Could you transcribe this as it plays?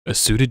A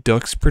Suited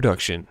Ducks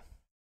production.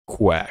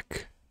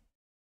 Quack.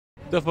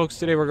 So folks,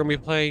 today we're going to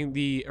be playing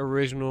the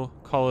original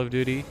Call of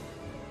Duty.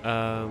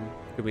 Gonna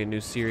be a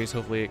new series.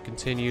 Hopefully it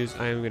continues.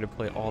 I am going to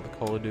play all the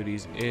Call of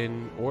Duties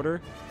in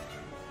order.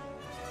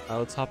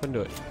 Let's hop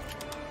into it.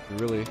 I'm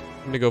going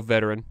to go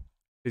veteran.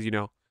 Because, you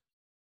know,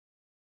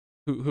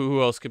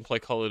 who else can play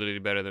Call of Duty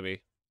better than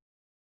me?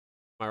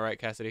 Am I right,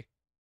 Cassidy?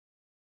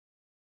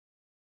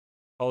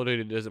 Call of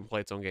Duty doesn't play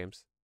its own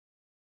games.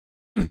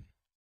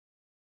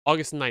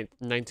 August 9th,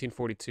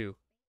 1942.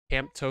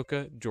 Camp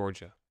Toka,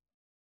 Georgia.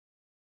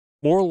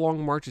 More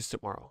long marches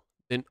tomorrow,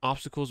 then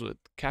obstacles with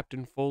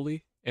Captain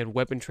Foley and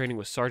weapon training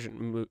with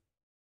Sergeant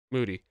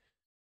Moody.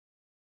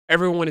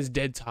 Everyone is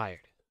dead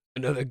tired.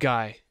 Another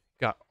guy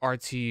got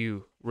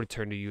RTU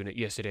returned to unit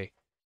yesterday.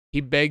 He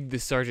begged the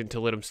sergeant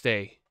to let him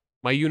stay.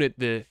 My unit,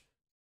 I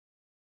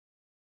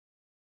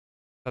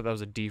thought that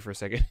was a D for a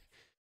second.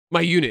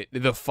 My unit, the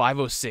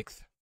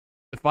 506th,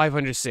 the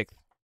 506th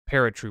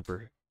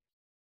paratrooper.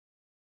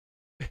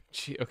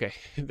 Gee, okay,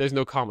 there's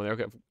no comma there.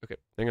 Okay,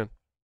 hang on.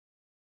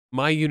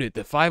 My unit,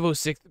 the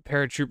 506th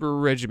Paratrooper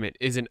Regiment,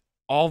 is an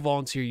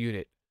all-volunteer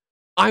unit.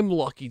 I'm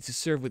lucky to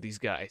serve with these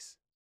guys.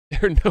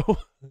 There are no...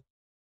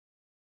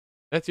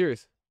 That's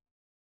yours.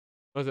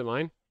 Was it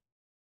mine?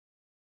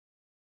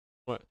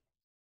 What?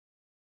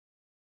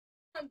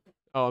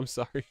 Oh, I'm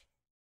sorry.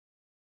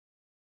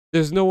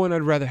 There's no one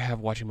I'd rather have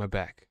watching my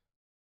back.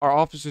 Our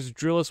officers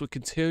drill us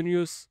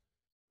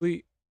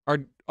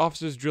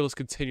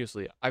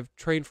continuously. I've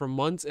trained for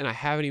months and I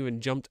haven't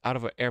even jumped out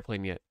of an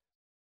airplane yet.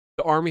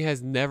 The Army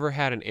has never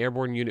had an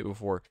airborne unit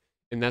before,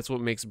 and that's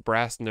what makes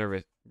brass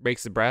nervous.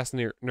 Makes the brass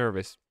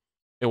nervous,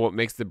 and what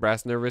makes the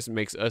brass nervous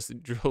makes us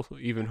drill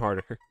even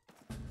harder.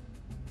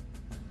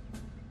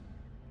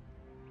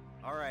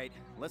 All right,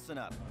 listen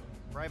up.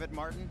 Private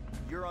Martin,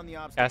 you're on the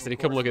obstacle Cassidy,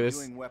 come look at this.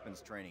 doing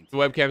weapons training. The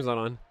webcam's not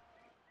on.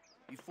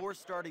 Before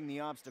starting the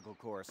obstacle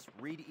course,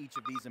 read each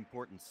of these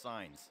important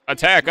signs.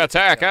 Attack,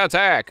 attack,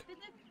 attack!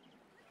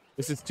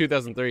 This is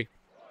 2003.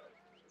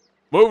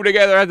 Move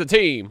together as a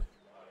team.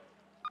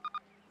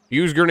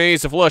 Use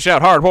grenades to flush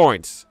out hard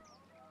points.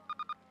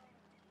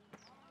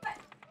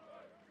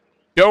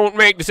 Don't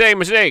make the same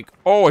mistake.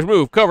 Always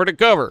move cover to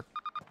cover.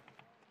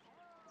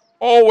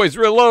 Always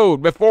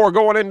reload before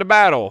going into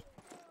battle.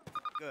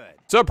 Good.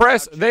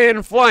 Suppress,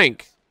 then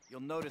flank.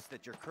 You'll notice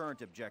that your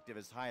current objective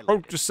is highlighted.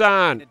 Approach the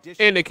sign. In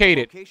addition, Indicate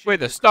the it location with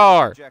of a your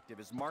star. current objective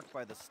is marked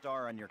by the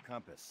star on your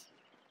compass.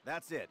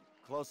 That's it.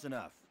 Close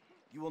enough.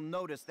 You will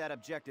notice that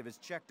objective is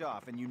checked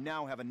off and you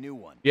now have a new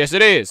one. Yes,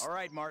 it is. All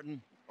right,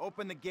 Martin.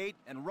 Open the gate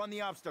and run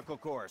the obstacle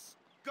course.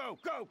 Go,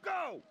 go,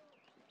 go!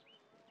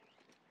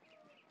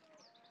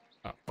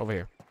 Oh, over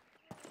here.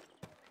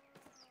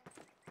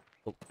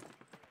 Oh.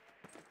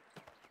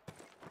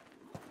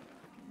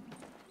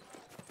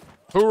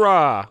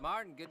 Hoorah!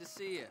 Martin, good to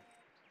see you.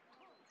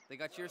 They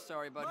got your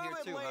story about here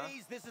too,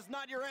 ladies. This is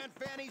not your Aunt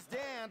Fanny's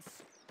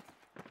dance.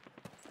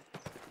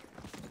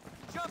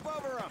 Jump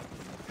over him.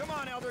 Come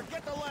on, Elder,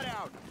 get the lead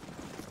out.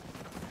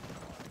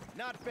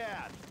 Not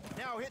bad.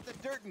 Now hit the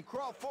dirt and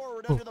crawl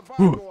forward under the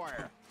barbed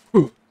wire.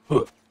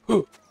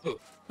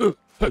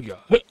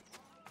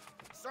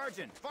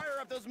 Sergeant, fire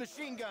up those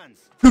machine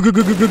guns. Stay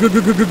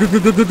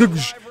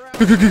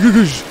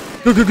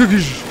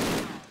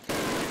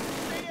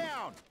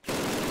down.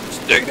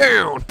 Stay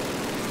down.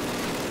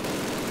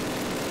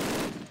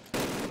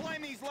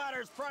 Climb these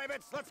ladders,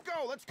 privates. Let's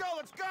go, let's go,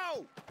 let's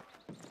go.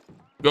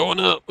 Going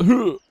up.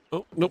 Oh,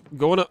 nope.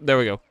 Going up. There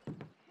we go.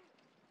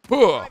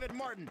 Private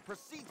Martin,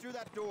 proceed through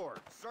that door.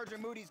 Sergeant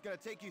Moody's gonna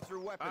take you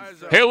through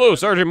weapons. Hello,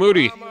 Sergeant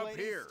Moody. I'm up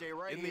here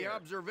in the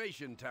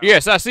observation tower.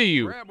 Yes, I see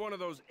you. Grab one of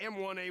those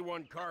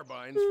M1A1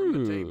 carbines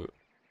from the table.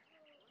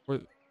 Where?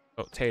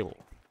 Oh, table.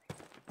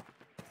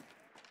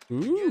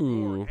 To get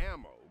more Ooh.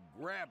 ammo,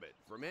 grab it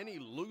from any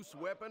loose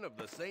weapon of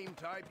the same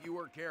type you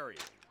are carrying.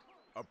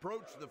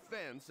 Approach the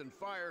fence and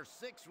fire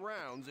 6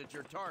 rounds at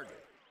your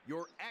target.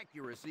 Your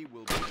accuracy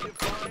will be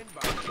defined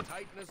by the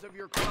tightness of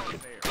your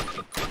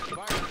crosshairs.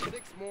 Fire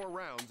 6 more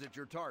rounds at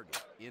your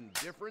target in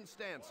different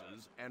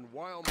stances and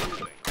while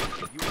moving.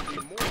 You will be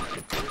more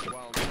accurate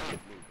while not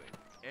moving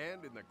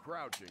and in the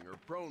crouching or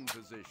prone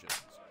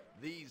positions.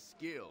 These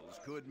skills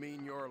could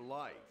mean your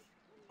life.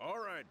 All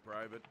right,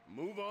 Private,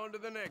 move on to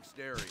the next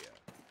area.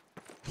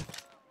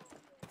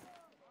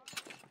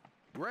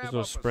 Grab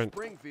no up sprint. a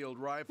Springfield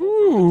rifle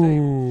from the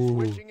table,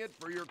 switching it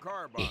for your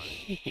carbine.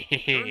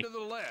 Turn to the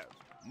left.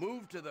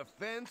 Move to the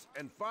fence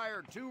and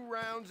fire 2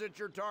 rounds at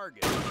your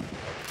target. Now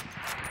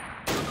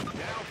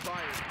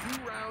fire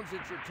 2 rounds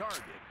at your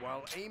target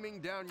while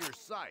aiming down your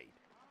sight.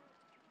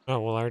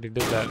 Oh, well, I already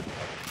did that. All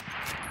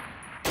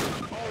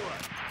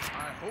right.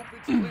 I hope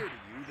it's clear to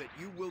you that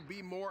you will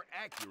be more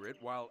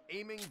accurate while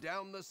aiming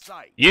down the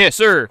sight. Yes,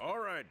 sir. All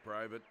right,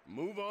 Private.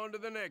 Move on to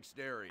the next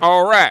area.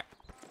 All right.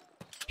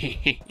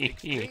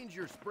 Exchange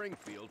your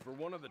Springfield for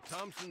one of the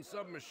Thompson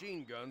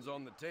submachine guns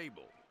on the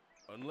table.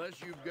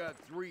 Unless you've got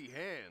 3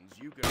 hands,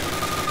 you can...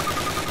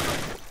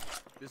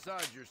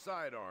 Besides your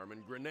sidearm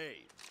and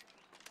grenades.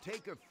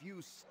 Take a few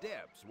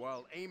steps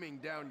while aiming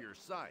down your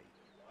sight.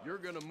 You're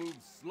gonna move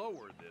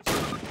slower this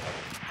time.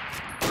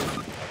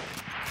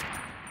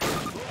 In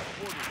close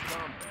quarters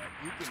combat,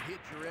 you can hit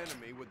your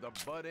enemy with the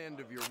butt end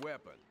of your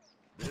weapon.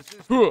 This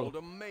is called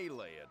a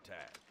melee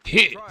attack.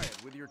 Try it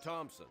with your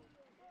Thompson.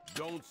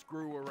 Don't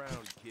screw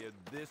around, kid.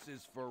 This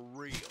is for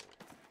real.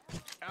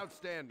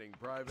 Outstanding,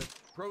 Private.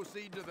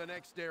 Proceed to the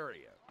next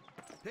area.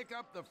 Pick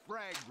up the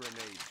frag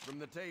grenades from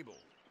the table.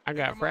 I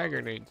got frag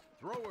grenades.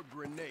 Throw a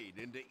grenade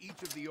into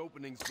each of the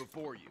openings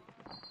before you.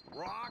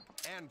 Rock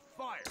and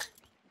fire.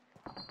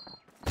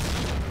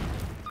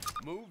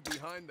 Move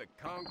behind the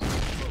concrete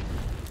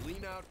post.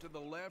 Lean out to the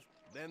left,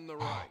 then the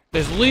right.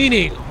 There's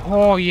leaning.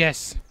 Oh,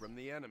 yes. From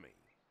the enemy.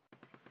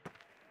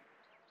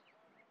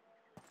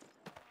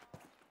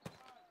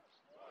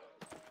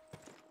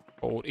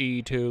 Hold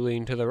E to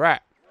lean to the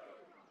right.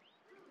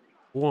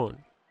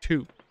 1,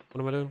 2.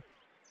 What am I doing?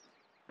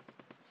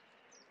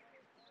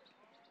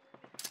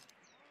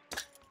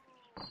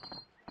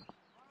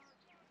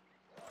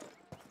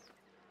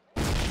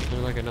 Is there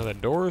like another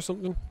door or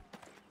something?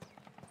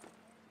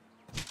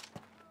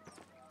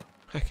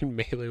 I can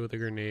melee with a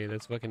grenade.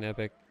 That's fucking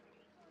epic.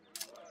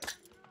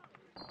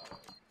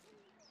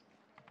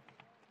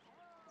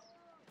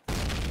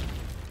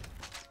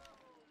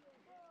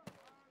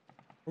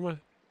 Where am I?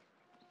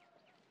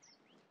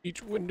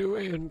 Each window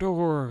and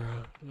door.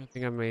 I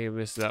think I may have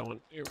missed that one.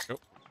 Here we go.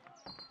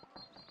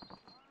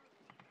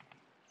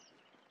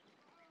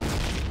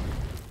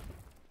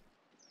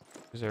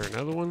 Is there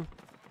another one?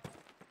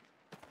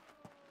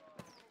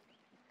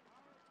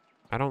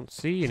 I don't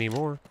see any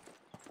more.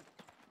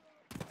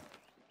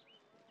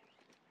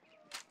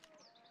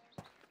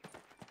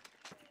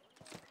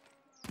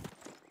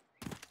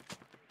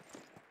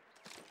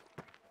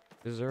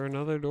 Is there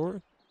another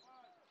door?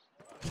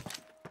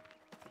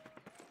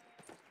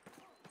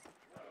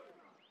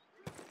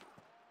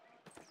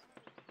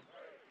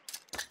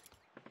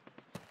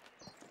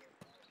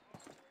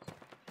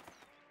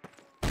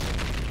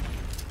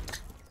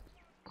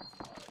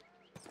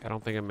 I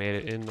don't think I made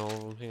it in all of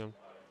them. Hang on.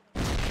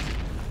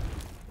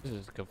 This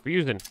is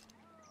confusing.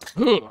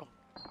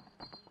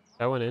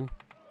 That went in.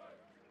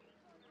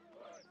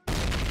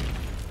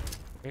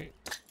 Okay.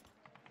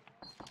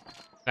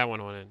 That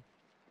one went in.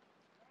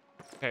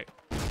 Okay.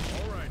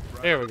 All right,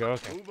 there we go.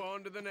 Okay. Move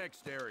on to the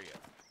next area.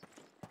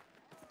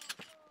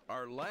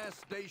 Our last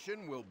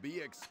station will be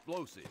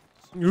explosives.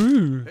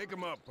 Ooh. Pick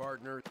them up,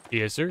 partner.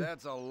 Yes, sir.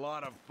 That's a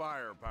lot of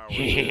firepower.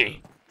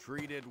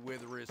 Treat it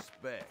with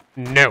respect.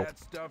 No. That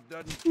stuff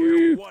doesn't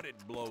care what it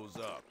blows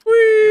up.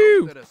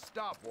 Woo! Note that a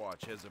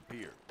stopwatch has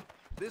appeared.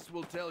 This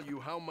will tell you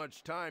how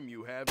much time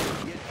you have to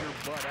get your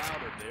butt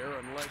out of there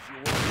unless you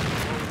want to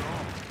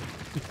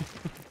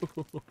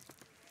blow it off.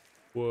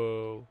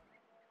 Whoa.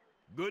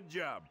 Good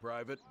job,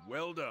 Private.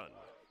 Well done.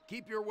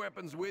 Keep your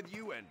weapons with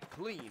you and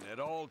clean at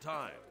all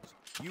times.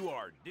 You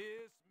are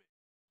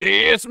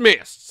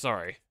Dismissed.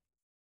 Sorry.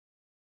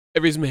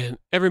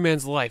 Every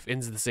man's life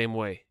ends the same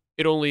way.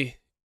 It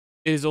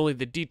is only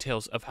the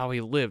details of how he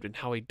lived and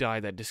how he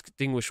died that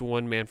distinguish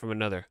one man from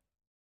another.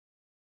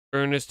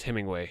 Ernest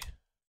Hemingway.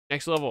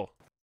 Next level.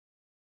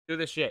 Do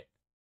this shit.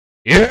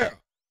 Yeah.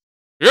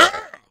 Yeah.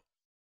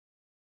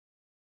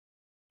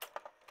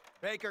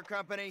 Baker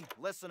Company,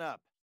 listen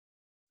up.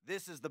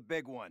 This is the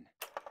big one.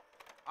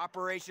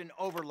 Operation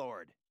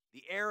Overlord,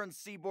 the air and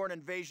seaborne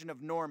invasion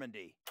of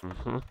Normandy.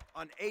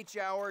 On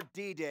H-Hour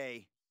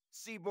D-Day,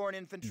 seaborne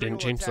infantry will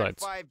attack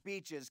 5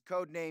 beaches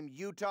codenamed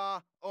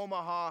Utah,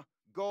 Omaha,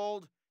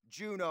 Gold,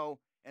 Juno,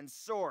 and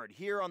Sword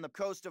here on the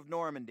coast of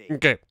Normandy.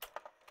 Okay.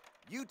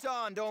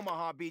 Utah and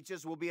Omaha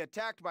beaches will be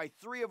attacked by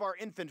 3 of our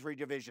infantry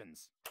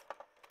divisions.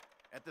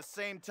 At the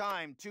same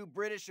time, 2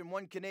 British and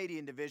 1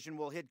 Canadian division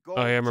will hit Gold,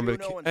 Oh, yeah, I remember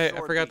Juno, and I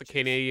Sword forgot beaches. the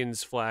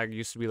Canadians flag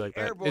used to be like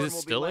that. Airborne Is it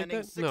still will be like landing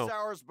that? 6 No.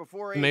 hours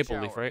before Maple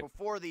H-Hour, Leaf, right?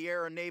 before the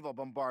air and naval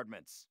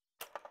bombardments.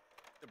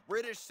 The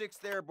British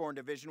 6th Airborne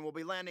Division will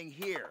be landing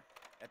here.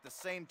 At the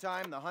same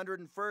time, the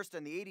 101st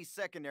and the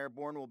 82nd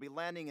Airborne will be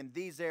landing in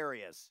these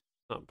areas.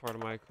 Not part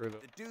of my crew, though.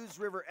 The Dews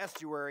River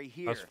estuary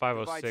here That's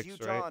 506, divides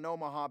Utah right? and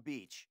Omaha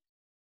Beach.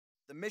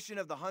 The mission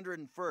of the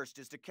 101st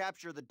is to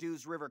capture the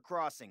Dews River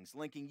crossings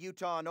linking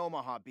Utah and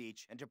Omaha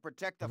Beach and to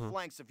protect the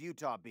flanks of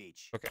Utah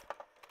Beach. Okay.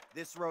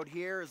 This road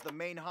here is the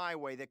main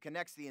highway that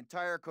connects the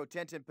entire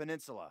Cotentin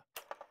Peninsula.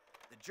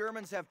 The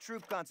Germans have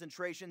troop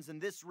concentrations in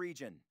this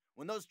region.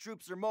 When those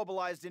troops are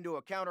mobilized into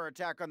a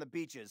counterattack on the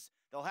beaches,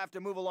 they'll have to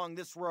move along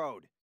this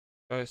road.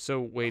 So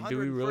wait, do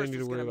we really need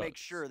to worry about make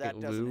sure that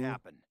doesn't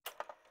happen.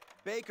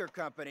 Baker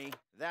Company,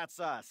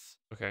 that's us,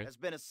 Okay. has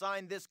been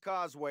assigned this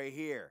causeway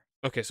here.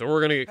 Okay, so we're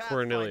gonna get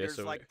Cornelius Pathfinders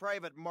over like here.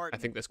 Private Martin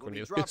I think that's will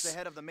be Cornelius. dropped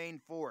ahead of the main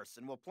force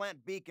and will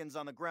plant beacons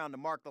on the ground to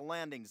mark the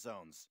landing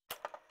zones.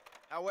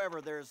 However,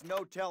 there's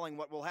no telling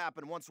what will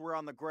happen once we're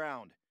on the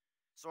ground.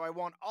 So I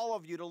want all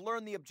of you to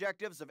learn the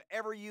objectives of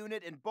every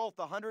unit in both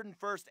the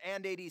 101st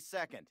and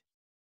 82nd.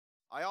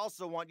 I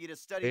also want you to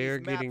study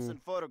these maps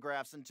and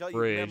photographs until you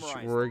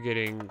memorize We're them.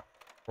 getting We will be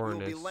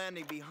Cornelius.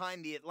 landing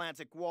behind the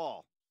Atlantic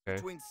Wall,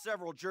 between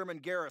several German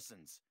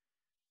garrisons.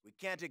 We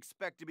can't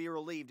expect to be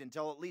relieved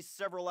until at least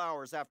several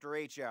hours after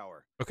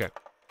H-Hour. Okay.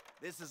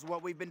 This is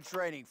what we've been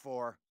training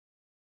for.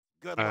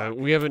 Good luck.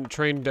 We haven't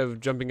trained of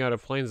jumping out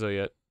of planes though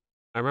yet.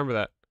 I remember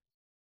that.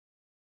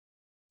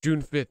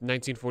 June 5th,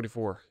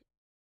 1944.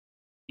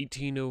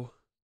 18000.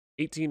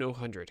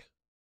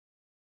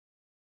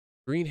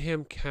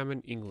 Greenham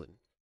Common, England.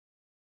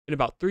 In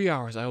about 3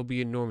 hours, I will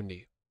be in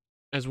Normandy.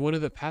 As one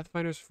of the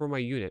Pathfinders for my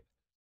unit,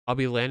 I'll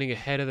be landing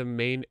ahead of the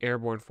main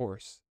airborne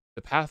force.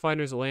 The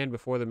Pathfinders land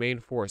before the main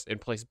force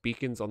and place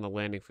beacons on the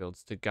landing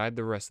fields to guide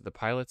the rest of the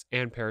pilots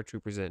and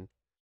paratroopers in.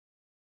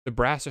 The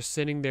brass are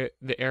sending the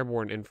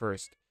airborne in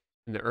first,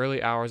 in the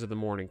early hours of the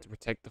morning to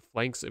protect the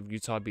flanks of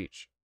Utah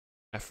Beach.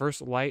 At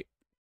first light,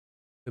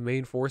 the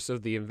main force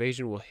of the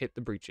invasion will hit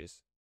the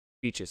beaches.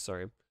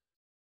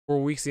 For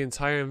weeks, the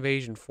entire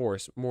invasion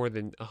force, more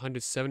than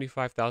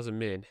 175,000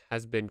 men,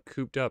 has been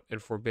cooped up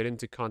and forbidden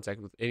to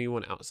contact with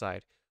anyone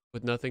outside,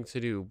 with nothing to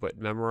do but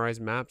memorize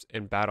maps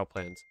and battle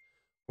plans.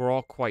 We're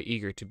all quite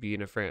eager to be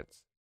in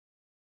France.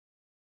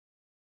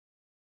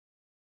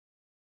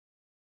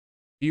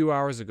 A few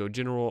hours ago,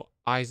 General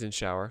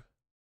Eisenhower,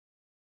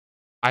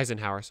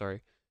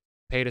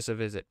 paid us a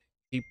visit.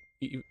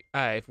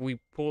 If we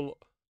pull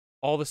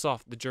all this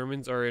off, the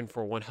Germans are in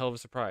for one hell of a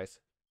surprise.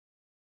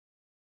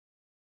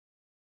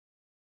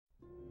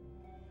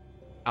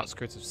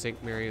 Outskirts of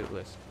St. Mary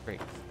List.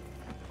 Great.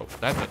 Oh,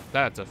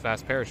 that's a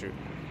fast parachute.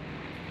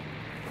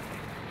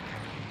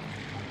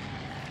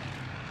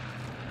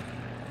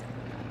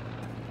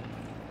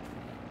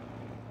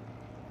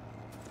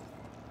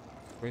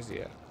 Where's he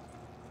at?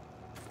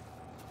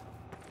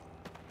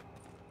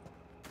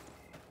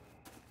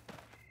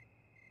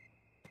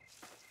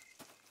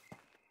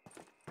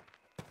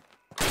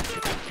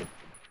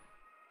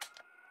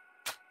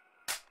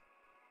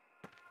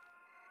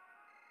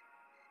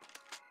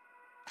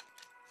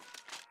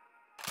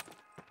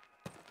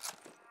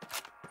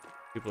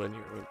 People in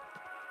here.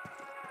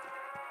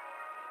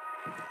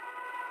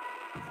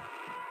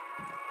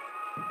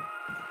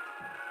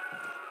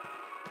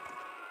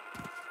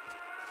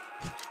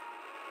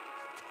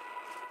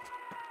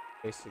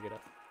 Space to get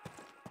up.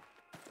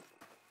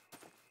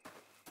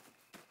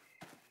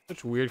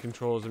 Such weird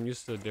controls. I'm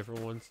used to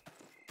different ones.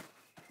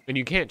 And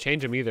you can't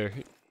change them either.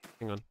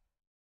 Hang on.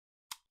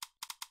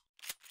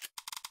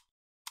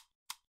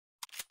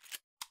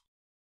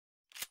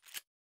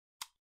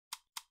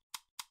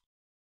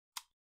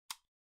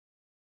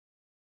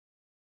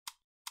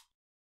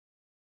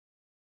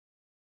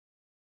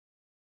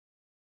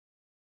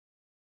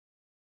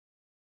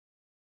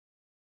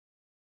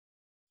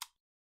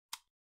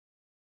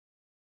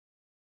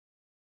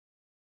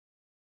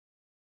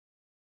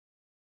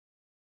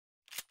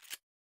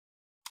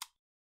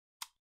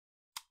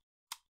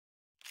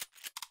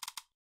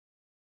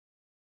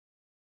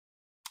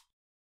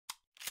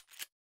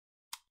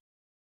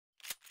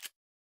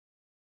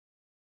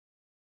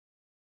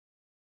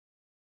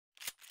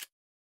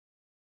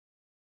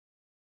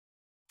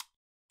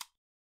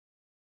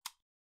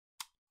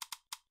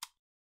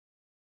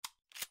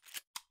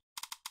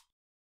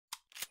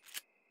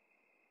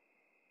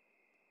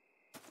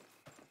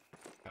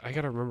 I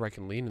gotta remember I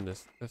can lean in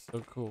this. That's so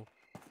cool.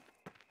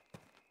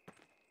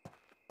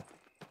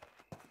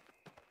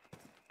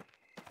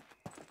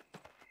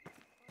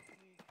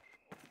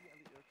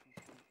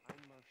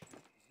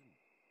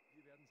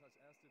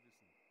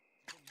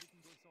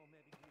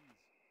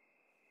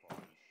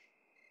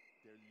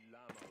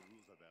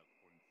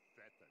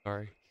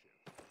 Sorry.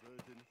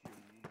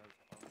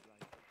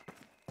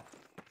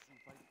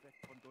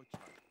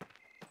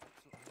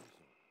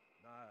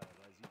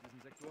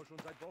 Schon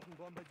seit Wochen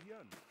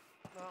bombardieren.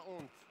 Na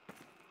und?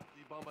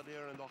 Die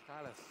bombardieren doch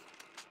alles.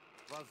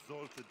 Was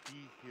sollte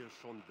die hier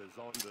schon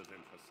besonders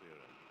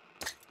interessieren?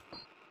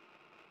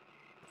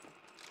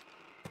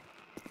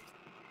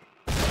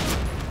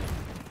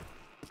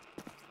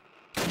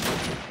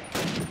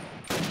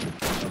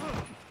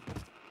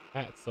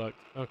 That sucked.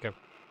 Okay.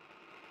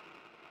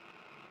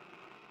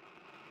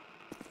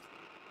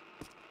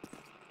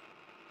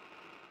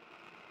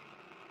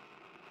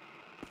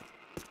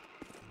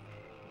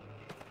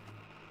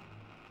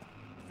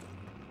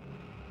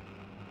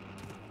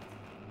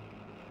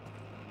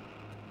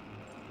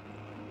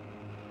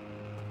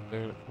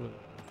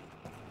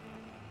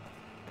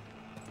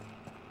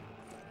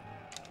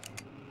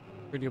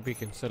 Radio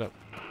beacon set up.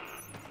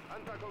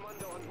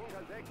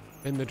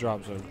 In the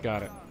drop zone.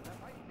 Got it.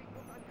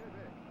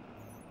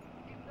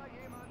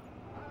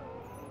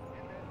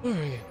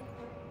 Alright.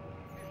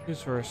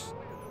 Who's first?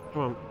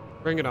 Come on.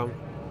 Bring it on.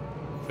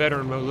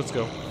 Veteran mode. Let's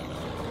go.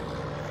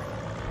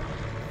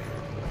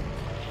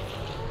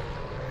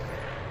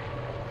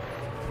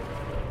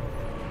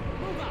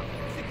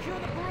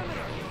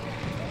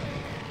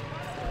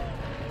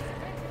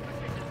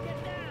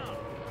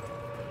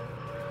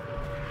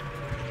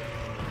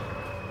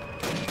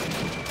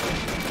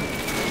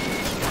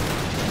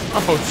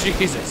 Oh,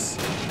 Jesus.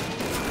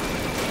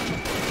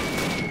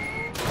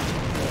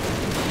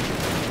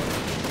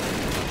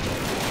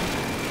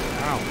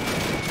 Ow.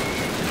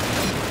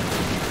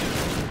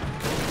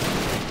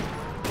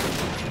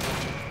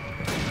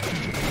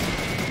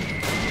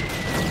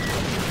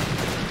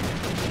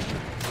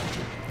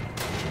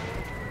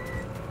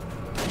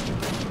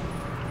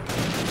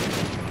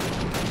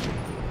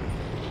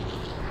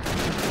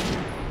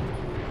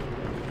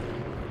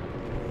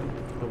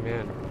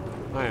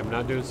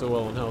 not doing so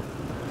well in health.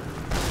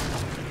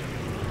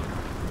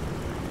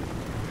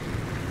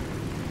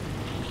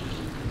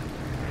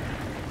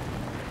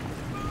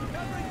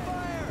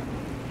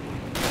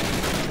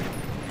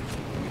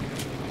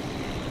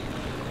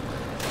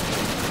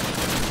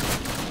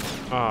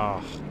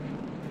 Oh,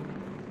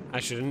 I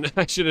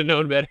should have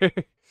known better.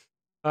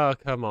 Oh,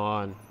 come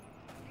on.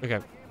 Okay.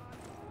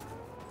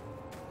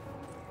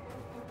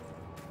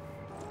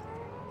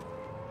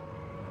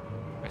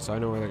 Alright, so I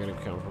know where they're gonna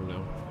come from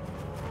now.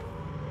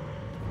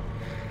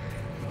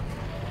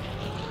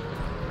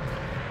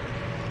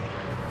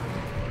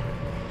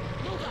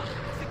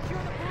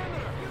 Secure the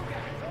perimeter! You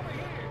guys, over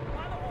here!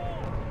 By the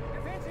wall!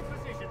 Defensive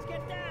positions,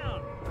 get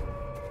down!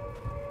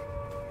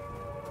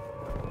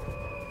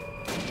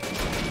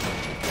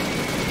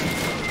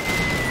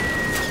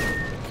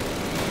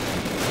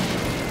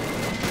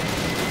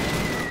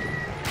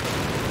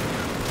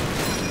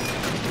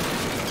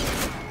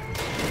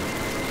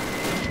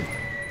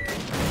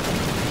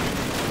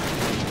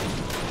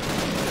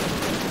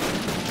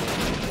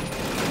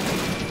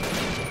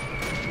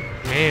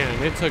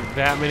 Man, it took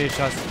that many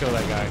shots to kill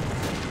that guy.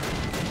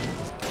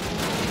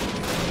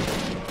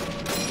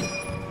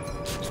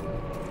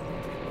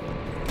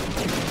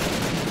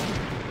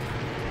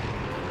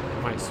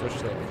 I might switch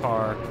to the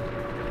car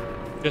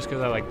just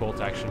because I like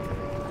bolt action,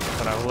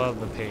 but I love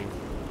the ping.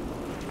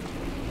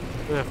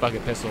 Fuck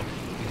it, pistol.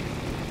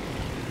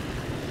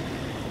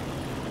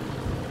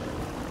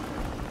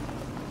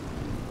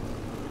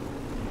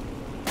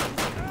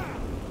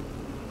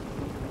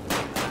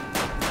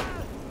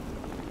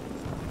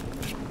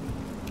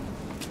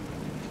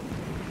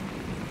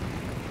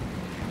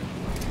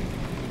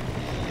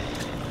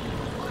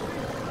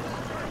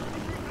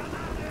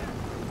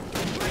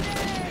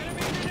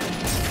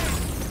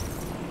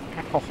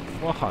 Oh,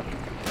 fuck.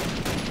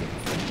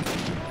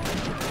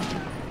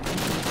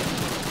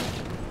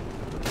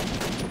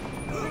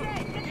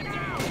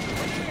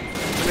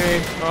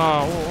 Grenade.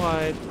 Oh,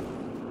 what?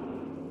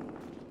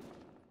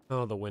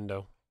 Oh, the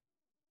window.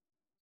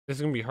 This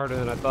is gonna be harder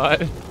than I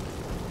thought.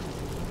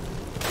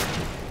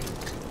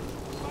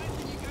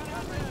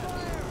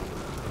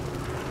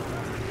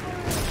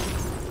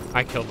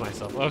 I killed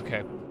myself.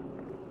 Okay.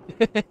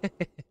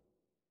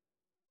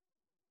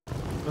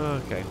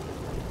 Okay.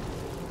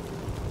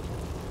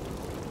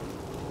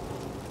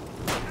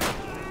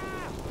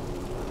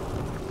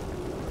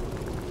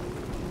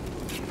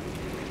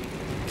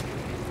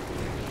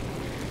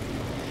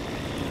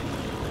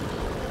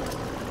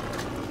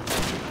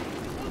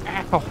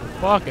 Ow,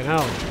 fucking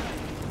hell.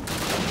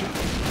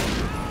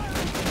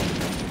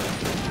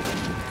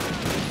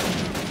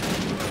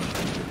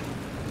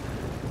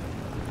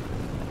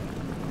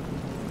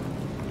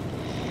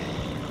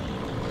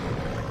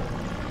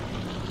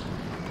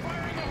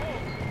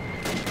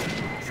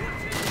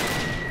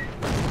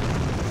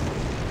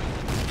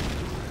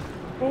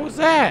 What was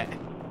that?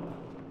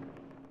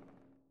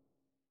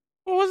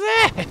 What was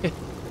that?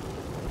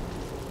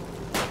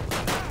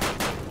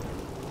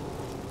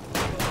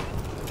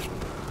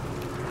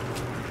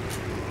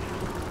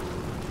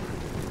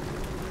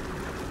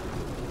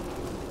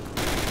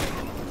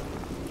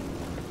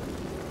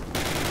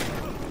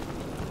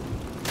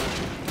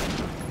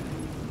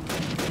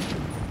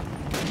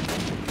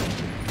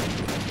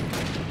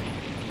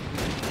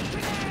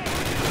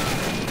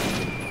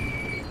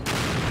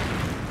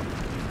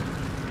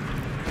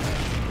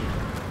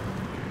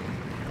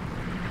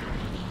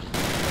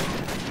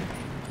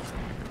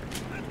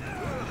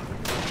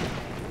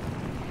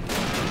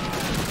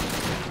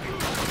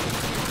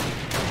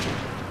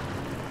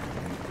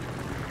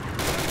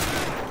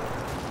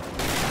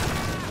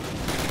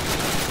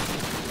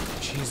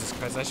 Jesus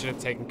Christ, I should have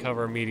taken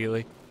cover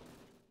immediately.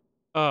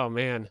 Oh,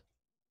 man.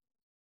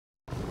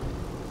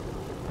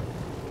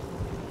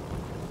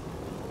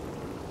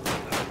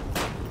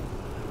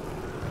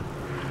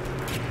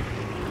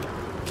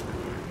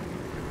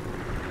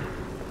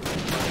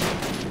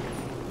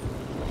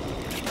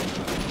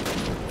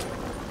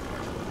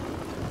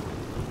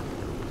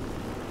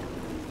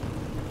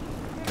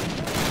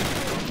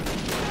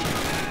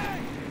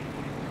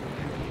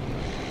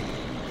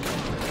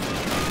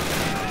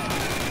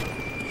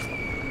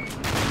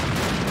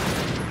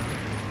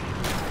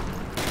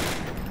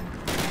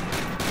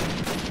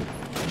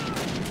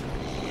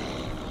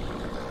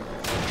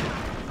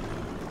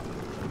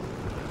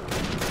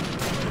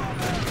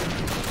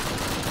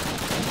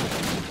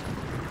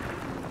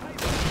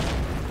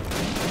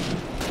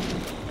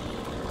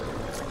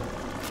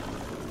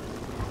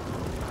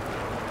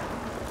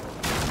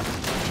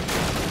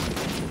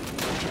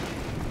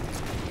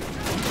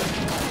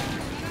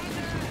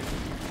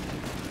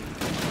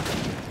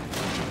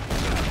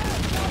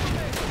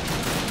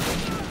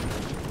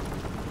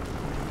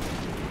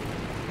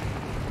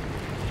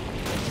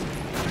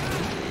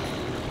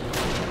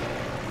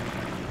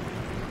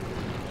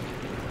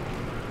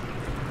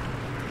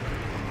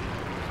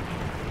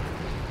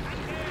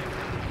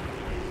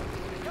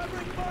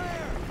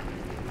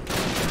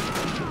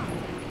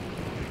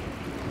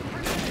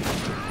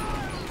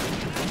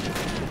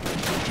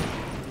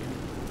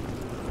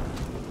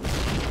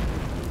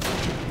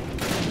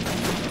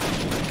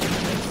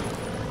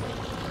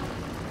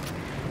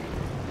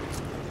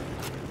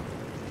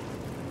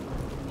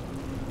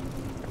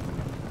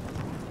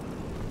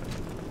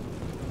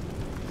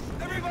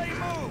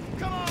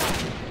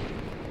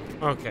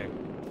 Okay.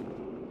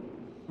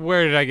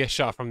 Where did I get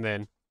shot from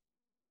then?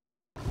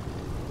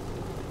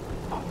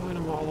 Oh, and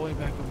I'm all the way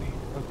back over here.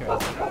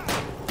 Okay.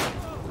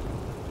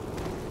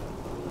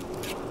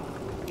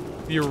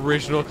 The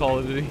original Call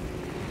of Duty.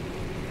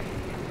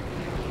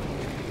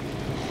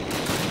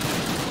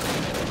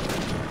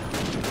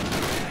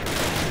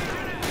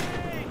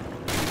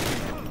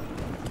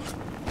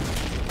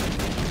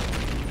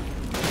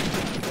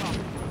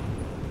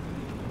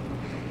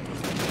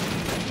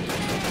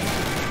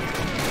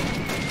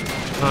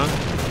 Huh?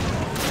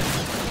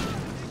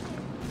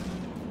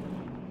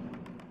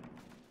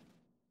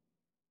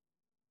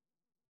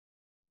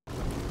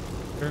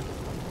 Sure.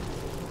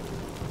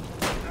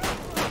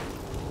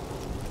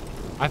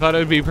 I thought it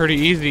would be pretty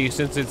easy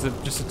since it's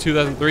just a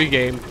 2003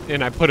 game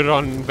and I put it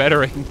on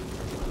veteran.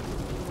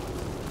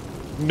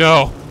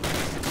 No.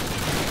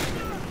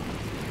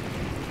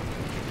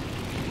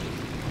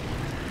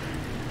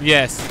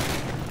 Yes.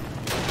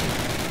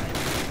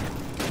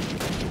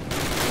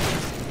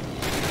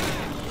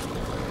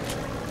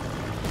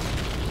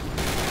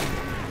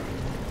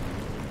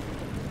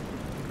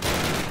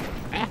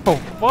 Oh,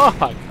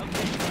 fuck.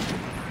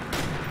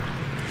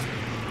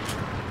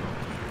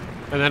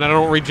 And then I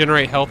don't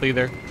regenerate health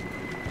either.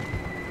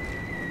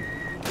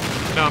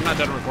 No, I'm not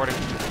done recording.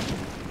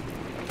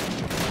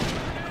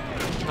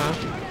 Huh?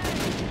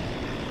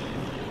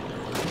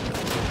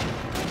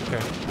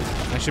 Okay.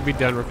 I should be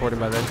done recording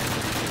by then.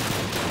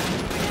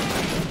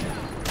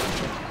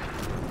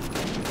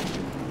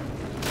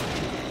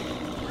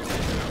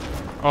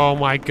 Oh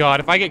my god,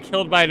 if I get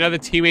killed by another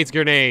teammate's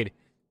grenade.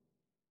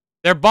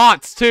 They're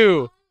bots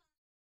too.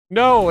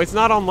 No, it's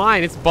not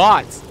online, it's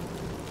bots.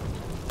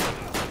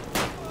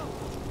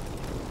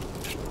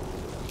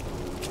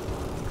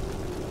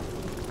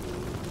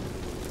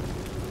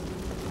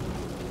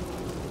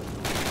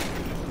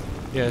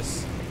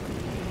 Yes.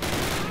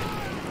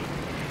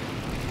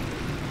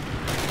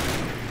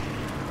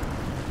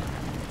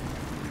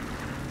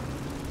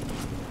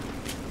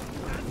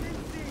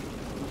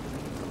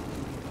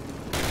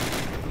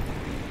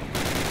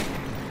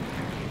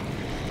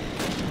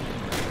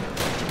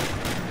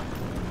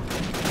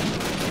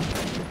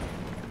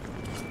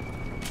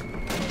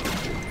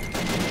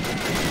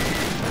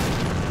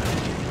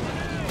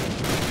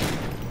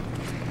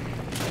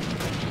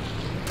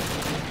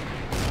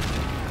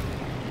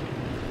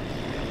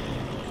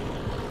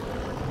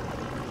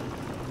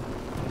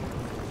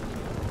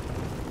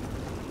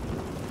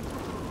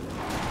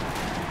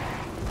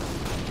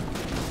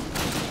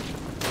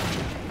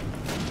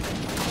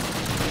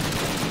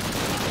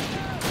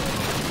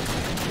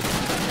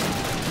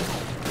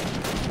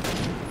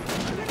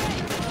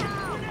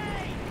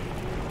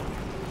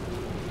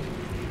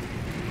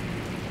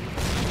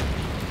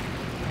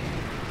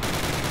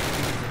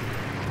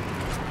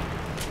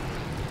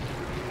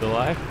 Still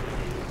alive?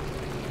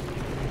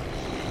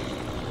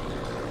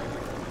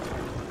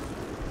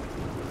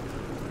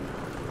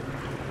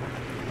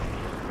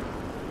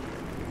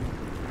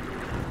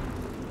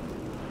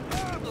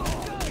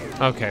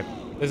 Okay.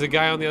 There's a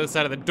guy on the other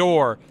side of the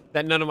door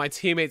that none of my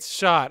teammates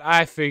shot.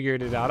 I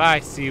figured it out. I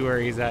see where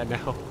he's at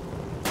now.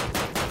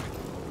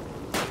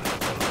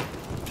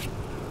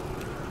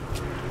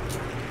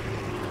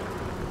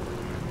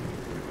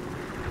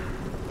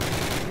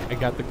 I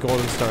got the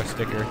golden star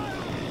sticker.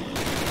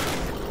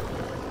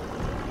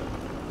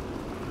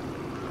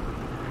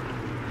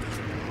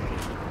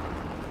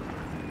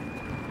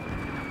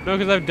 No,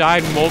 because I've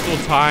died multiple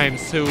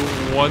times to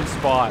one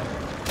spot.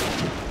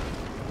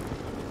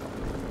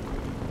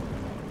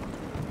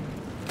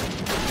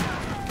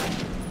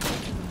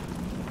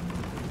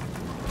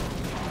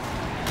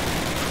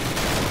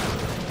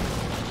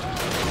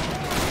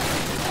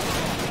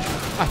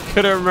 I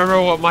couldn't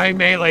remember what my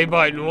melee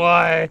button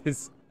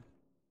was.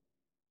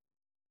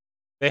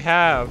 They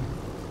have.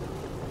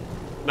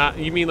 Not,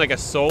 you mean like a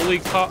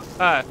solely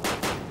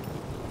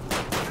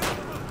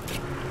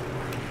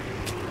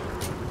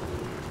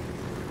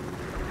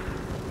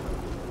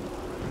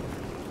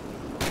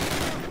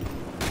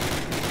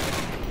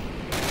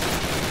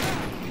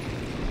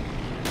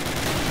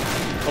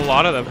a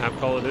lot of them have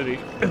Call of Duty.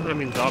 I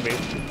mean zombies.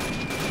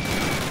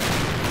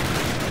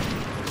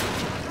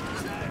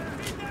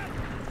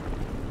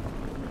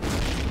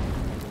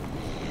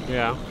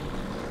 Yeah.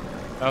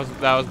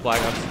 That was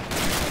Black Ops.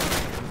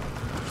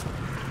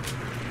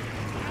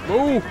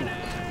 Move!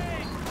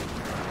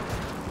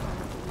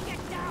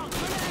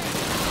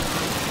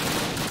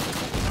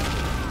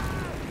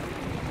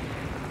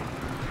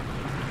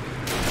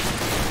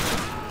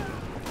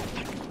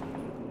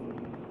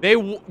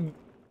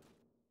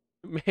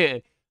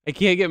 Man, I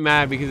can't get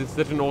mad because it's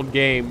such an old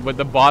game, but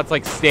the bots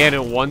like stand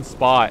in one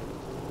spot.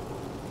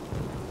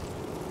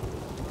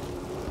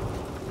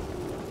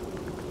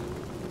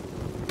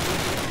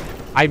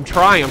 I'm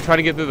trying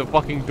to get through the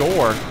fucking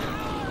door.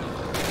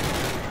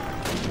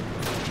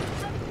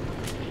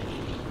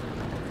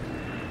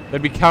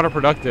 That'd be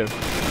counterproductive.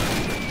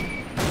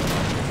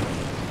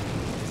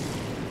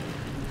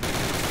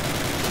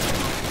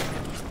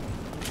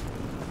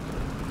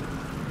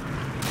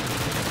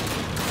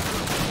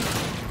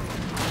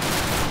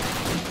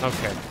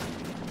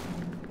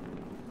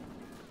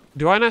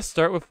 Do I not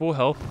start with full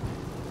health?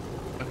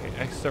 Okay,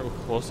 I start with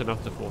close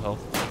enough to full health.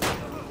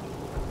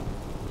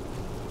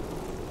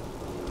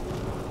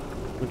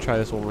 We'll try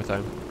this one more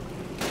time.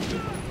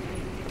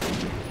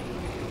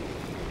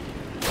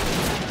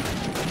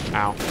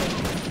 Ow.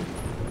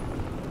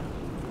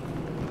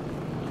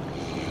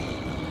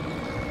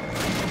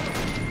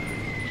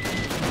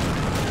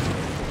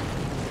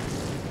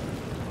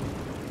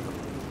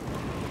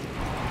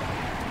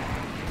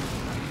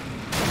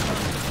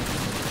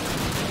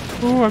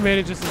 Ooh, I made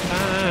it just in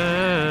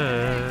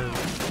time.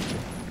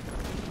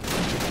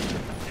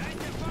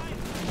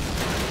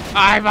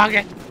 I fuck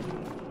it.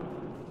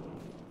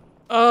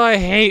 Oh, I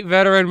hate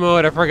veteran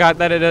mode. I forgot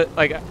that it,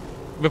 like,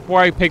 before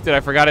I picked it, I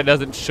forgot it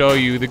doesn't show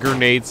you the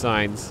grenade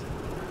signs.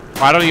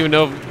 I don't even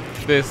know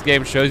if this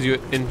game shows you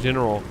it in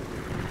general.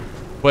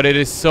 But it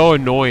is so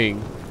annoying.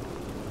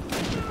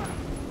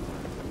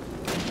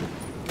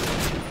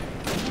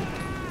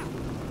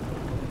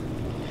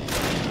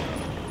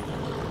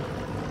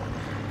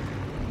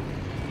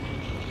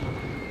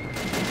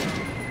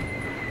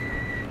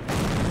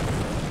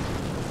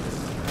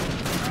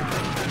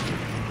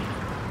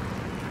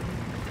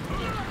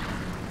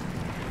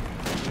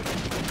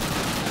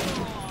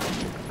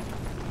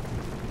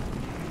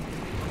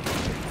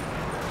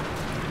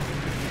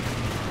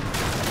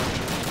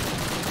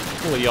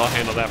 We'll let y'all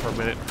handle that for a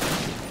minute.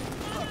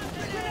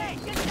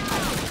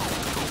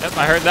 Yep,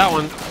 I heard that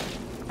one.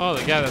 Oh,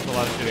 yeah, that's a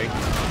lot of shooting.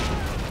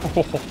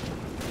 Oh.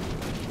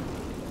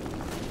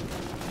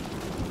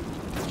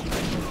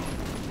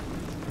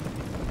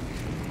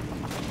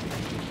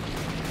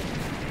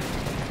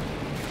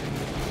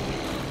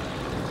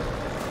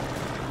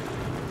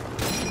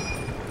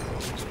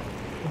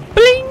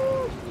 Bling!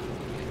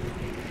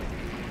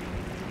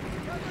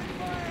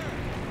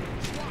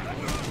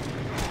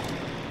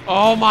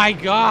 Oh my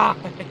god!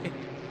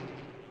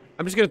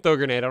 I'm just gonna throw a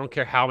grenade. I don't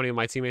care how many of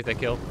my teammates I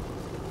kill.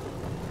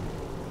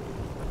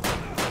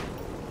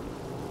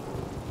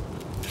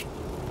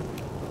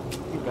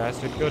 You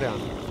bastard, go down.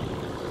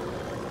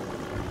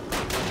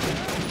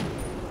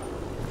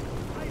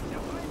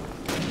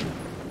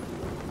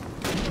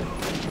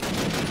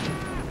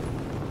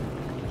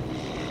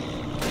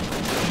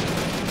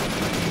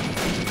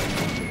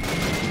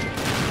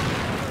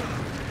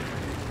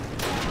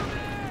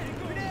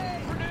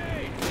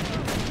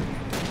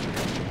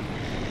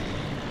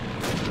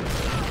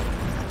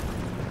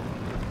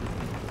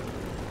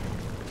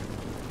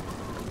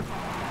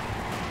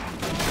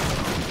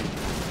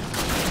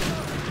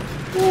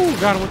 Ooh,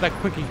 got him with that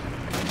quickie.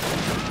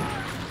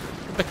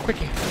 With the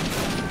quickie.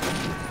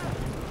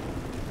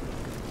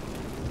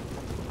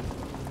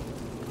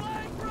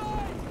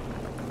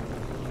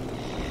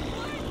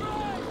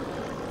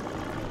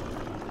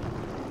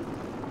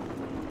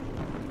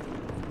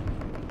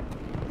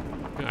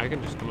 I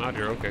can just come out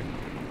here, okay.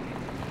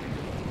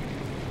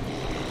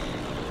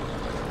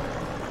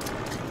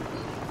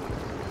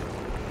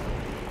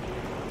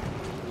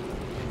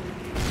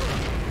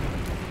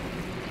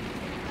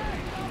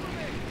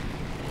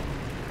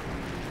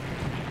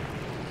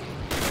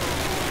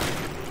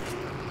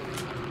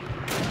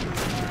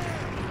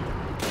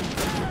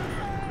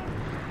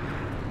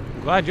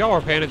 Glad y'all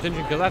were paying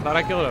attention because I thought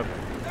I killed him.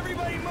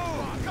 Everybody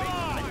move! Come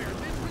on!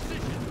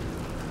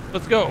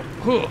 Let's go.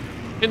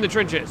 In the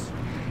trenches.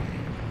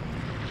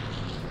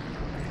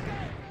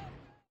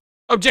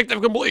 Objective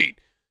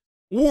complete.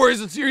 War is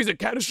a series of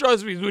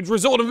catastrophes which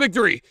result in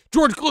victory.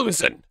 George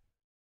Clemson.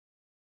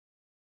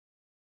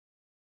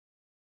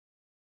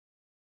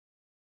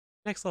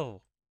 Next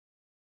level.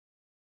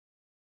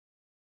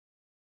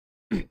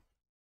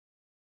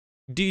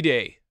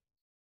 D-Day.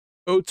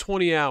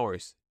 20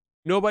 hours.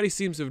 Nobody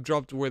seems to have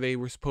dropped where they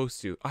were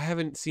supposed to. I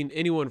haven't seen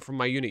anyone from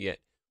my unit yet,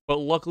 but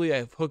luckily I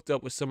have hooked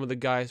up with some of the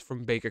guys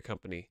from Baker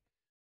Company.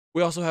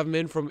 We also have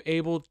men from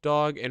Able,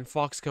 Dog, and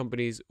Fox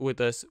companies with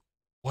us.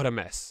 What a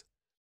mess.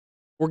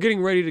 We're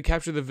getting ready to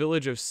capture the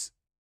village of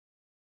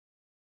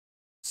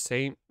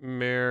Saint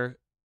Mare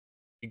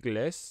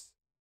Igles,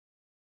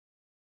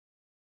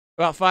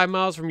 about 5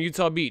 miles from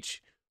Utah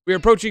Beach. We are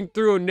approaching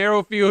through a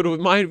narrow field with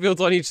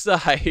minefields on each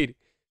side.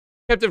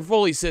 Captain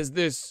Foley says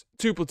there's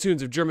 2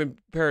 platoons of German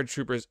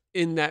paratroopers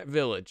in that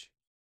village.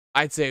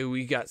 I'd say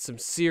we got some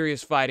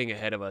serious fighting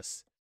ahead of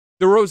us.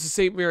 The roads to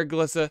St. Mary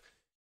Glessa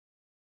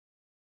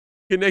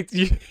connect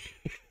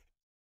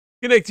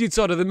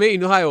Utah to the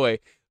main highway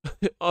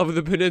of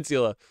the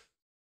peninsula,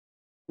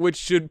 which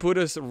should put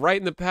us right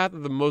in the path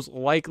of the most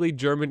likely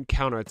German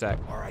counterattack.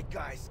 All right,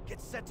 guys,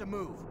 get set to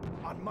move.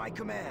 On my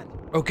command.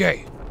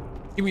 Okay,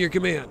 give me your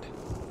command.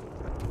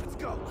 Let's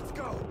go, let's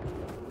go.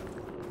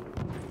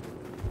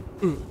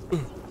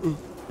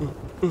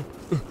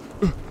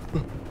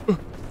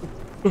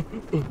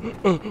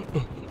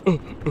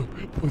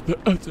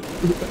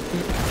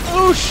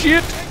 Oh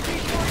shit!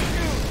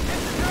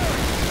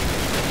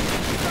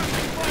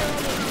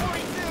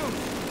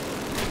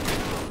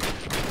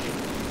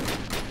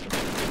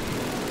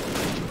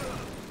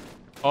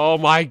 Oh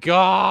my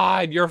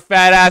god, your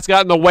fat ass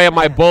got in the way of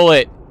my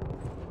bullet.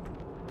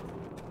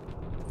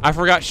 I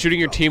forgot shooting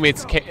your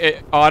teammates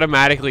it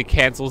automatically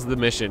cancels the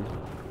mission.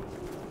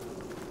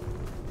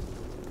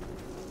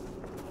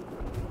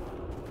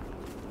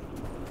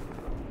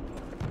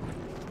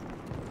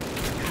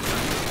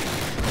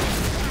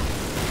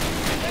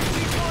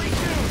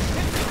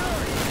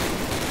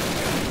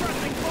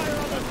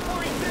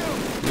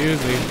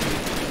 Excuse me.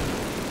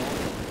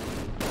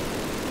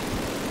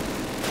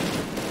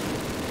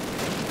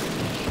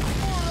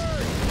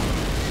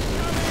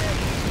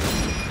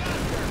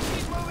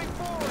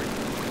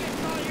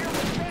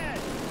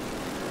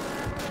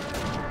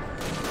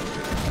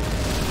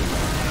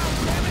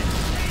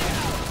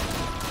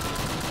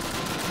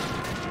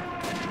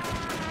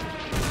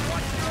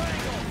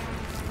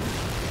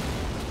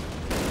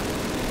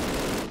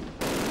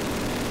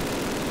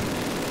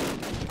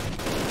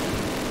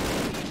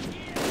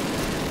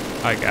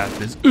 I got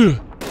this. Ugh.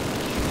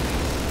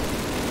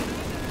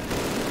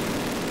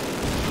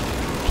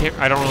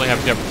 I don't really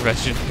have depth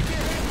perception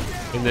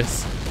in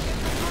this.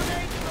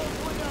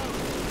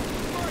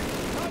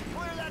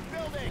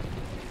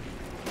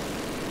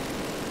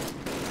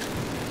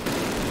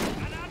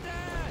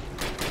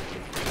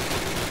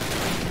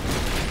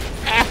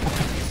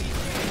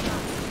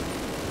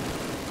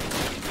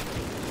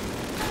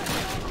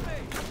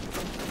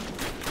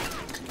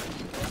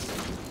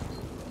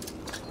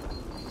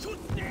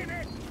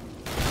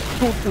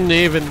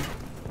 Even.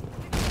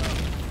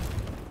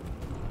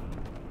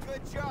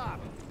 Good job.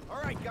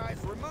 All right, guys,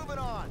 we're moving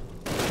on.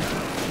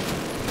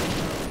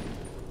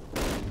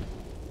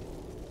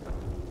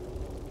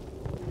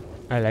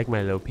 I like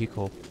my low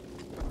pickle.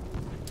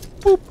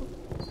 Boop.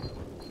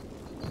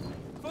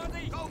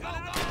 Fuzzy, Go, go, go!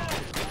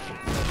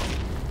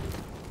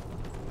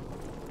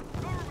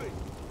 Cover me.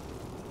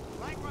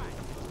 Right.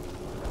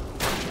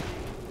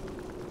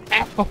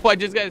 Oh, I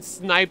just got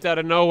sniped out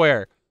of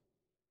nowhere.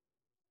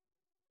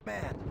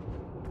 Man,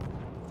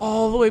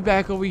 All the way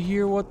back over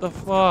here. What the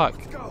fuck?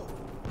 let's go.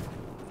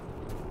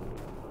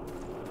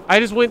 I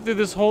just went through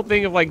this whole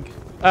thing of like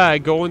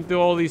going through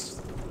all these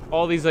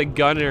like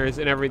gunners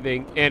and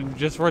everything, and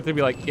just for it to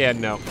be like, yeah,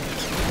 no.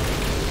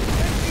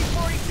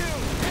 SC-42,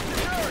 hit the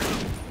dirt.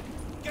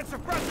 Get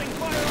suppressing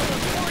fire on the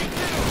 42.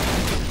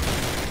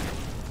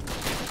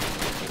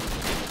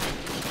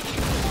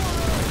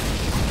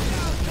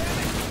 Down, damn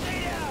it, stay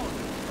down.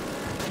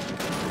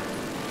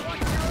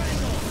 Watch your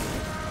angles.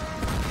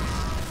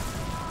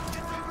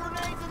 Get some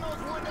grenades in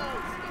those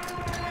windows.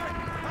 Mark,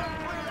 help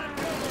clear that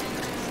building.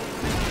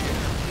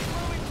 Keep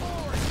moving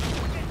forward.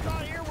 We get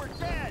caught here, we're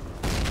dead.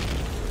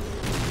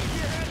 Keep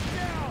your heads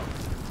down.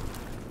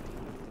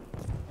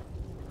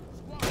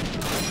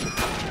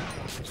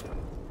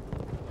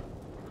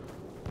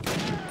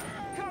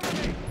 Cover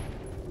me.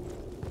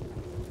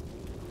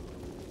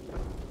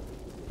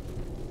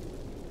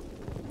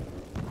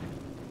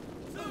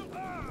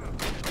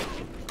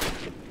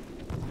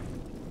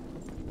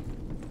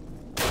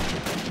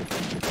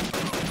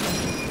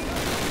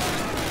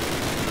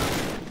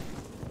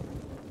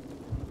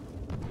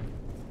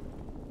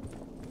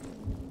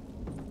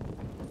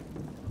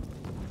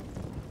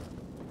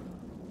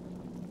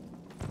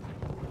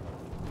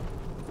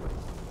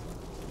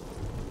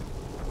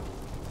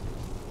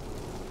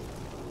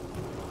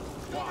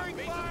 Covering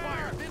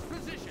fire! This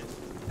position.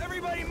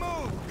 Everybody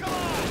move! Come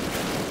on!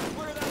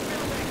 Clear that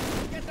building!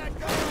 Get that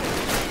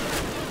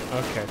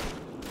going! Okay.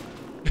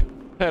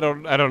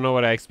 I don't know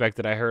what I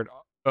expected. I heard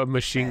a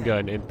machine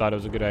gun and thought it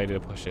was a good idea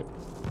to push it.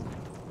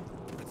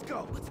 Let's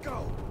go! Let's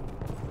go!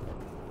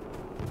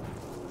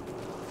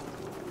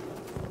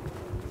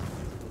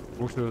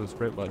 Wish there was a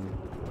sprint button.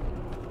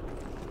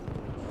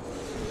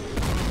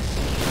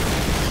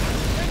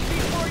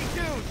 SC-42!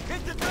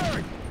 Hit the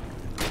dirt!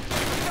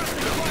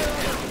 Suppressing fire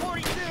on the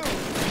 42!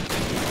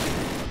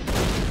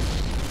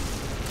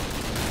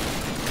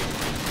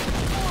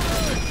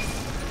 Forward!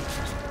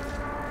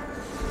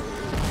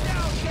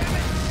 Down, damn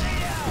it! Stay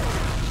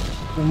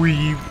down!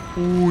 Weave. Watch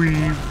your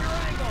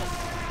angles!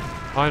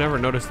 Oh, I never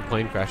noticed the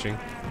plane crashing.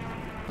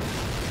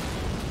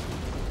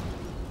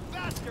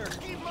 Faster!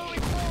 Keep moving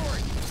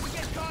forward! We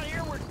get caught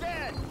here, we're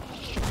dead!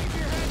 Keep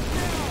your heads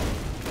down!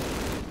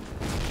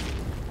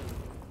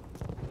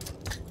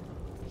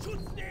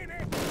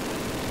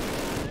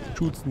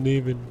 Shoots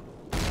Naven.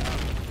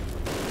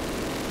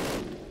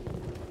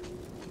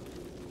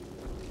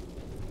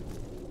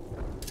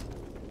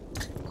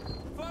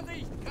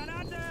 Fuzzy,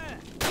 Granate!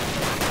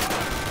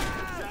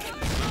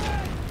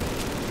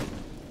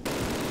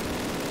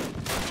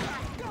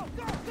 Go,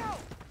 go, go!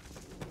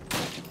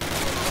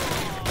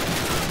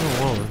 Oh,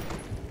 wow.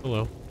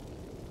 Hello.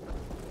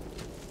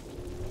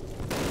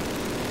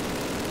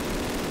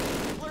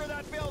 Clear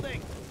that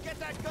building! Get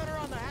that gunner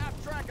on the half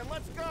track and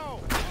let's go!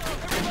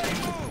 Everybody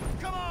move!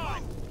 Come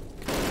on!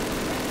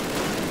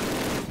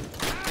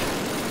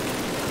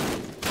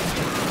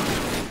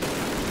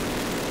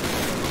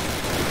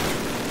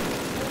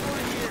 Over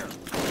here!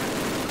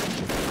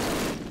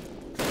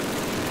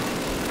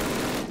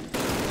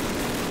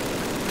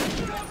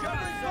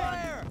 Cover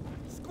fire!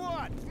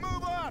 Squad,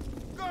 move up!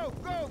 Go,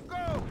 go,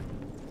 go!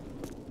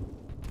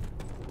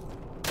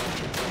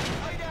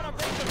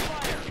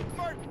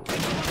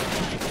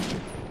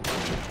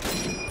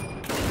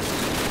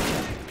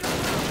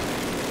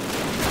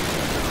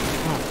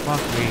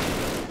 Fuck me.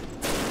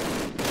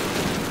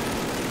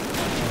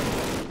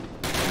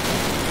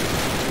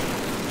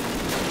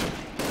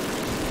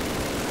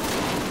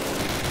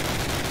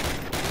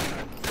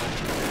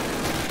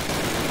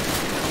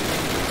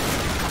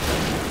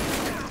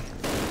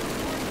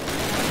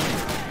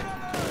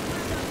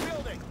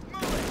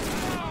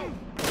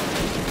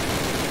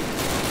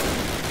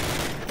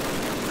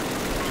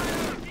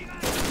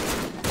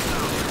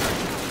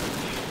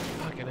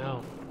 Fucking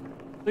hell.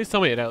 Please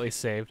tell me it at least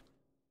saved.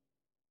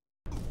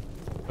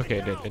 Okay,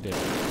 it did. It did.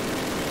 Good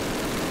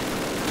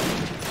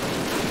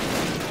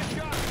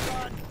job,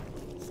 son.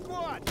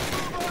 Squad,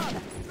 move up.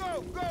 Go,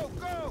 go,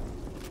 go.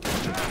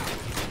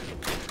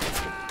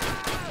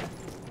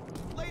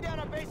 Lay down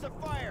a base of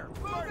fire.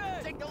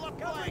 Martin, take the left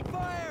flank.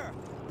 Fire.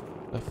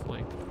 Left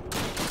flank.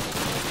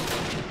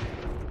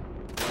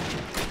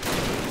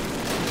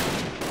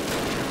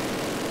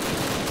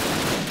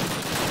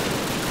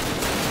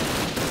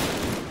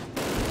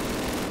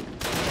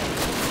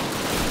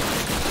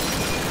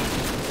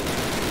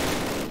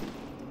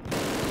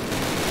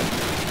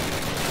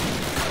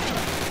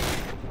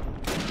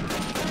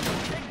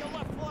 Take the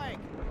left flank.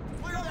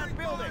 Clear that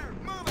building.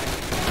 Move it.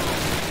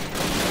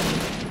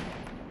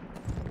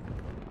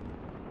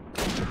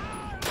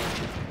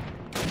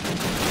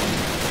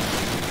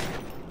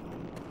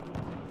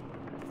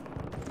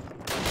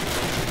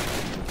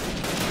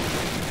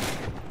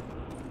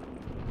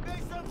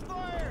 Base on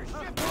fire.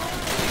 Shift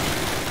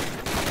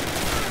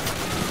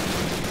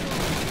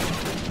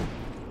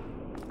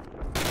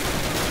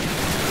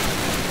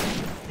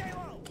Stay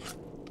low.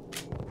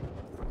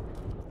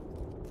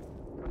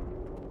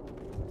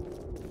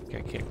 Okay,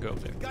 I can't go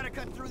there. Gotta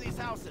cut through these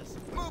houses.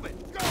 Move it.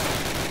 Go.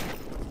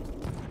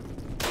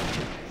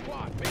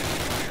 Squad, base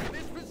fire in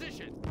this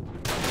position.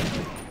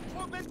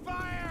 Open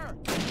fire.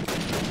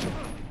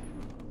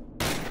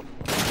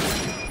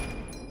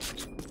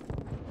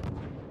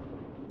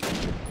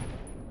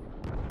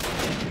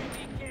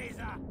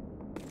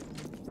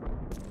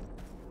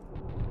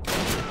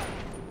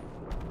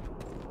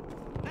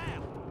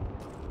 Now.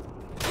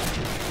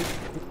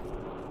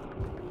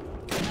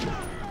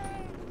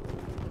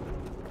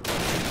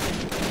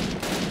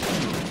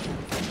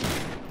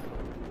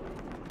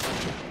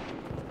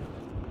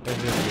 There's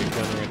a big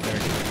gun right there.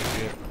 Can you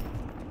see it?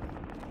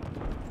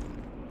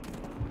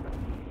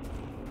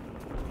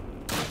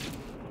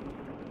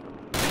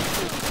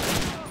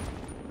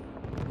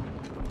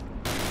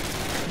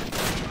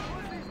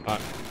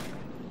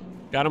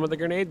 Got him with a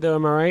grenade though,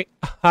 am I right?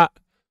 Ha.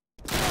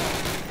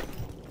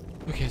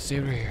 Okay, stay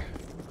over here.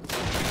 Get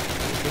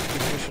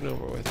this mission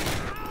over with.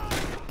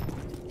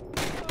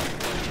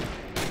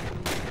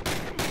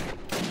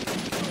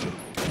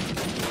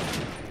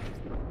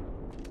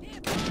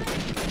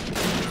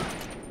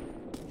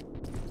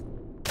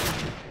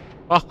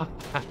 Oh,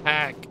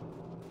 heck.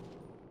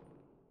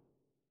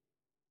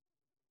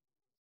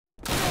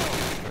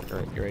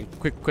 Alright, you're right.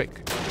 Quick.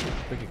 Quick.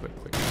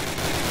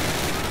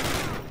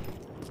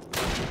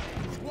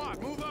 Squad,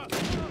 move up.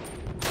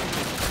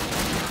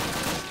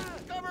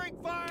 Covering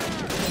fire.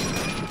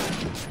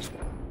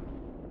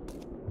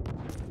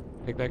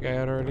 Take that guy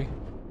out already.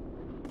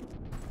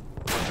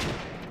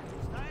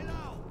 Stay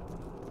low.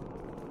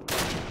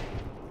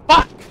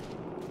 Fuck!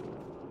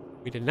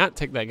 We did not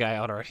take that guy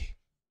out already.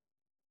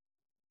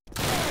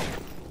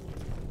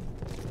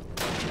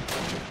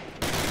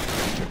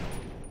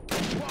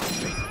 Squad,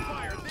 base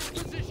fire in this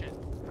position.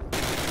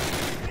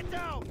 Get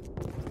down.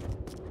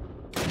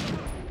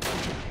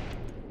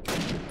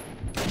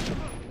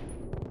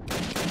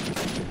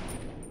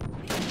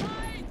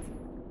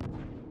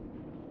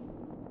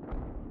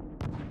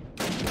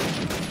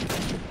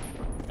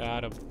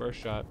 Got him. First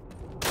shot.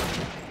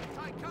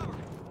 Tight cover.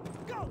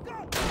 Go,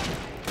 go.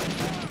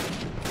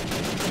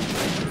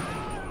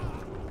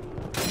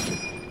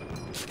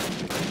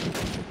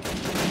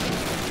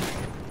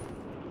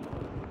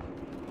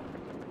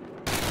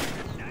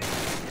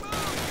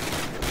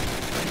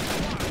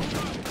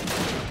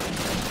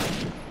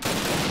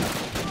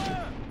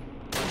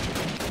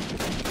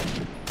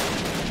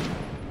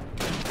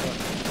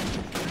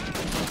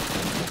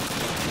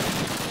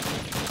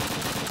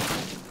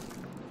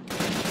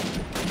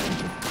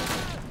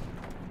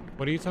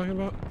 What are you talking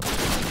about?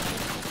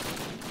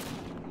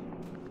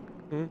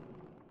 Hmm?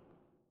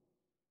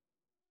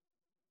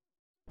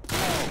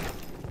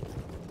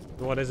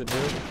 What does it do?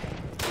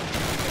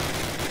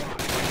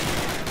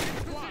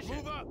 Squad,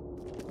 move up.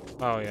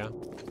 Oh yeah.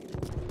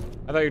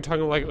 I thought you were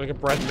talking like a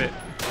breath mint.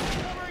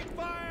 Covering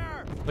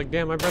fire. Like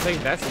damn, my breath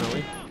ain't that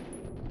smelly.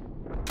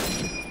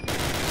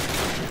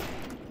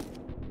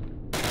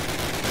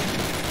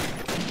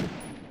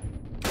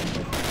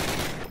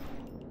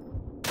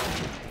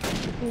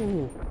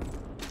 Ooh.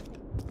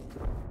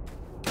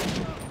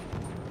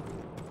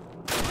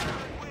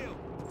 Wheel.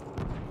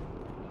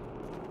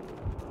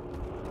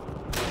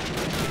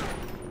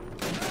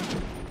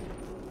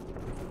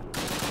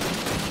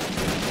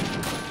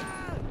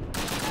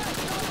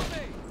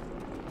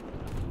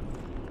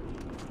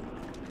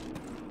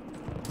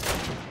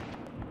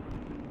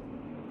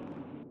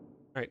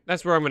 Alright,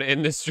 That's where I'm gonna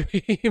end this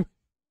stream.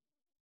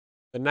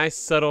 A nice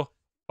subtle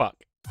fuck.